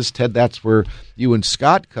basis. Ted, that's where you and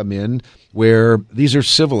Scott come in, where these are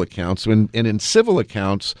civil accounts, and in civil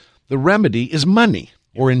accounts, the remedy is money.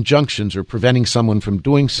 Or injunctions or preventing someone from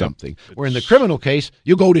doing something. Yep. Or in the criminal case,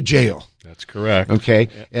 you go to jail. That's correct. Okay.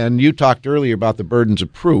 Yep. And you talked earlier about the burdens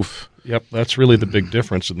of proof. Yep, that's really the big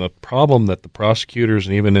difference. And the problem that the prosecutors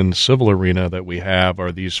and even in the civil arena that we have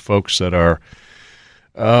are these folks that are,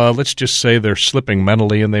 let's just say they're slipping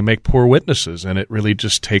mentally and they make poor witnesses. And it really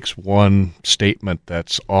just takes one statement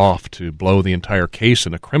that's off to blow the entire case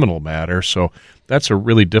in a criminal matter. So that's a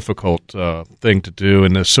really difficult thing to do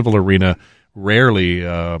in the civil arena. Rarely,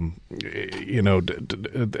 the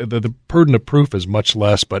burden of proof is much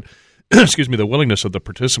less, but the willingness of the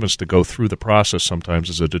participants to go through the process sometimes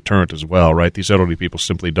is a deterrent as well, right? These elderly people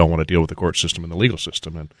simply don't want to deal with the court system and the legal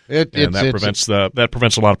system, and that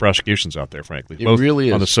prevents a lot of prosecutions out there, frankly, both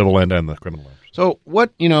really on the civil end and the criminal end. So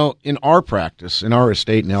what, in our practice, in our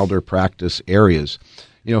estate and elder practice areas,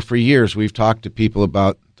 for years we've talked to people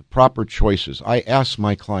about the proper choices. I ask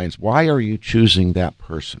my clients, why are you choosing that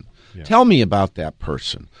person? Yeah. Tell me about that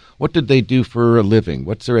person. What did they do for a living?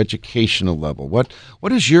 What's their educational level? What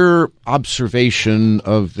is your observation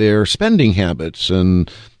of their spending habits and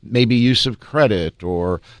maybe use of credit,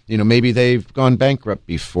 or maybe they've gone bankrupt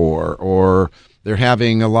before, or they're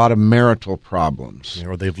having a lot of marital problems.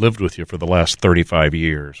 Or they've lived with you for the last 35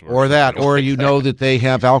 years. Or you know that they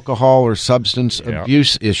have alcohol or substance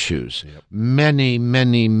abuse issues. Yep.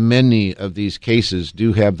 Many of these cases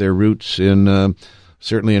do have their roots in,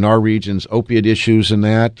 certainly in our regions, opiate issues and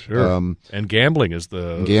that. Sure. And gambling, as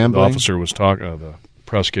the officer was talking, the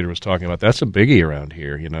prosecutor was talking about. That's a biggie around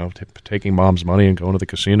here, taking mom's money and going to the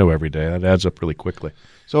casino every day. That adds up really quickly.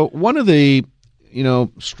 So one of the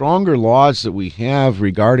stronger laws that we have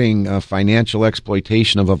regarding financial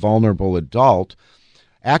exploitation of a vulnerable adult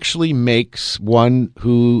actually makes one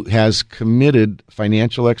who has committed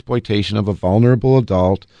financial exploitation of a vulnerable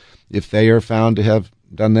adult, if they are found to have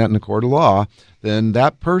done that in a court of law, then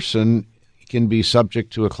that person can be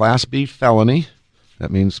subject to a Class B felony.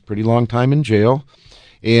 That means pretty long time in jail.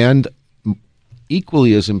 And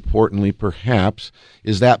equally as importantly, perhaps,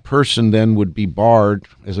 is that person then would be barred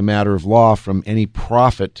as a matter of law from any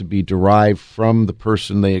profit to be derived from the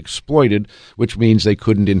person they exploited, which means they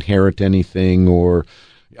couldn't inherit anything or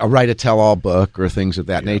write a tell-all book or things of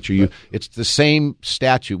that nature. It's the same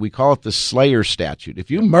statute. We call it the Slayer statute. If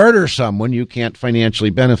you murder someone, you can't financially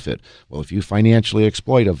benefit. Well, if you financially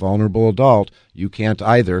exploit a vulnerable adult, you can't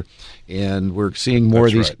either. And we're seeing more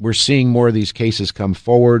of these. Right. We're seeing more of these cases come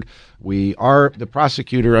forward. The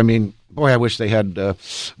prosecutor. I mean, boy, I wish they had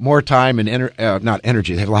more time and not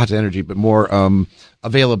energy. They have lots of energy, but more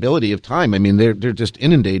availability of time. I mean, they're just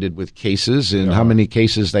inundated with cases and how many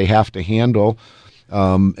cases they have to handle.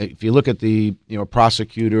 If you look at the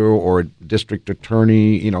prosecutor or district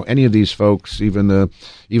attorney, any of these folks, even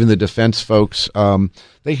the defense folks,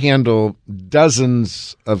 they handle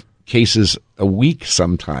dozens of cases a week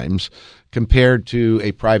sometimes, compared to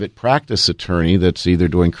a private practice attorney that's either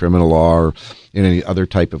doing criminal law or any other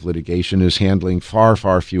type of litigation is handling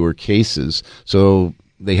far fewer cases. So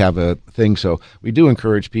they have a thing. So we do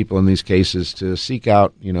encourage people in these cases to seek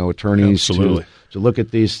out, attorneys to look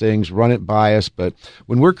at these things, run it by us. But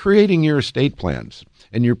when we're creating your estate plans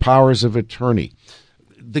and your powers of attorney,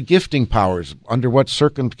 the gifting powers, under what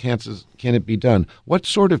circumstances can it be done? What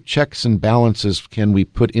sort of checks and balances can we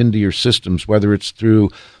put into your systems, whether it's through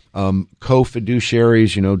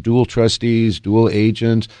co-fiduciaries, dual trustees, dual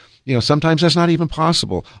agents? Sometimes that's not even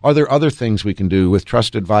possible. Are there other things we can do with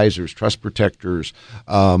trust advisors, trust protectors?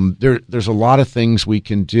 There's a lot of things we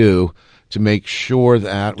can do to make sure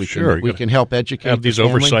that we can help educate. Have these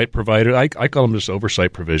oversight providers. I call them just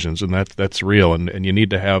oversight provisions, and that's real. And you need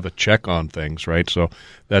to have a check on things, right? So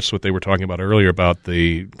that's what they were talking about earlier about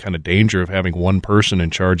the kind of danger of having one person in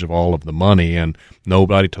charge of all of the money and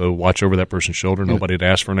nobody to watch over that person's shoulder, nobody to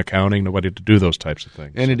ask for an accounting, nobody to do those types of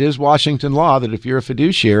things. And it is Washington law that if you're a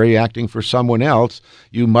fiduciary acting for someone else,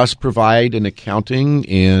 you must provide an accounting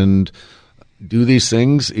and do these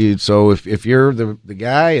things. So if you're the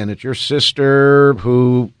guy and it's your sister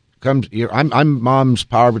who comes, I'm mom's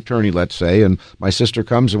power of attorney, let's say, and my sister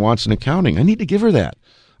comes and wants an accounting, I need to give her that.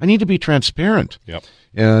 I need to be transparent. Yep.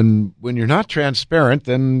 And when you're not transparent,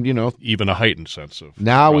 then even a heightened sense of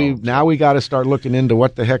now we got to start looking into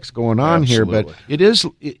what the heck's going on here. But it is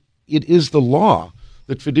the law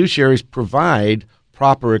that fiduciaries provide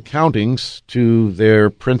proper accountings to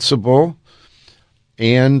their principal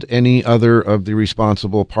and any other of the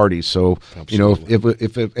responsible parties. So,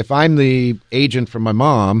 if I'm the agent for my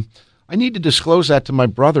mom, I need to disclose that to my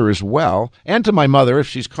brother as well, and to my mother if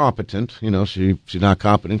she's competent. She's not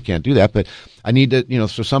competent, can't do that, but I need to,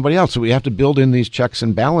 for somebody else. So we have to build in these checks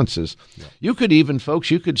and balances. Yeah. You could even,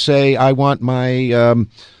 folks, say, I want my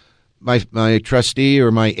my trustee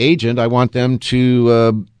or my agent, I want them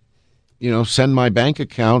to, send my bank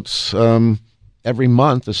accounts every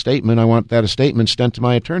month a statement. I want that a statement sent to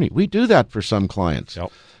my attorney. We do that for some clients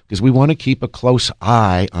because we want to keep a close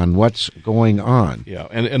eye on what's going on. Yeah,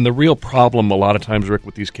 and the real problem a lot of times, Rick,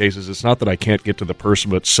 with these cases, it's not that I can't get to the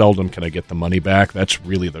person, but seldom can I get the money back. That's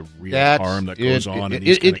really the real harm that goes on in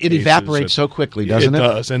these kind of cases. It evaporates so quickly, doesn't it? It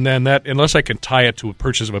does, and then that, unless I can tie it to a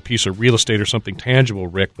purchase of a piece of real estate or something tangible,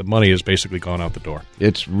 Rick, the money has basically gone out the door.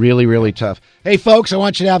 It's really, really tough. Hey, folks, I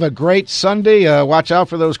want you to have a great Sunday. Watch out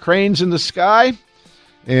for those cranes in the sky.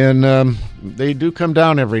 And they do come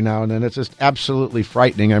down every now and then. It's just absolutely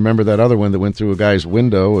frightening. I remember that other one that went through a guy's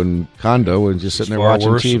window and condo and just sitting there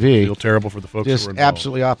watching TV. I feel terrible for the folks just who were involved.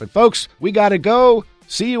 Absolutely awful. Folks, we got to go.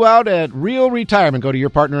 See you out at Real Retirement. Go to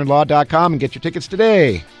yourpartnerinlaw.com and get your tickets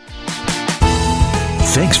today.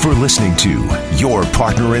 Thanks for listening to Your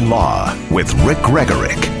Partner in Law with Rick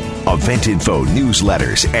Gregorek. Event info,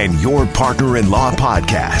 newsletters, and Your Partner in Law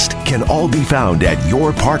podcast can all be found at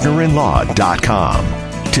yourpartnerinlaw.com.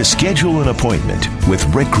 To schedule an appointment with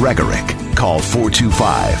Rick Gregorek, Call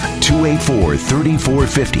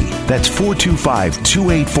 425-284-3450. That's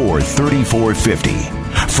 425-284-3450.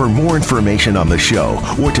 For more information on the show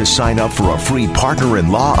or to sign up for a free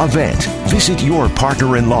partner-in-law event, visit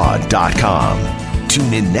yourpartnerinlaw.com.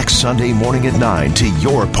 Tune in next Sunday morning at 9 to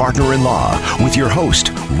Your Partner-in-Law with your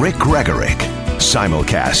host, Rick Gregorek.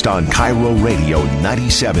 Simulcast on Cairo Radio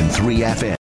 97.3 FM.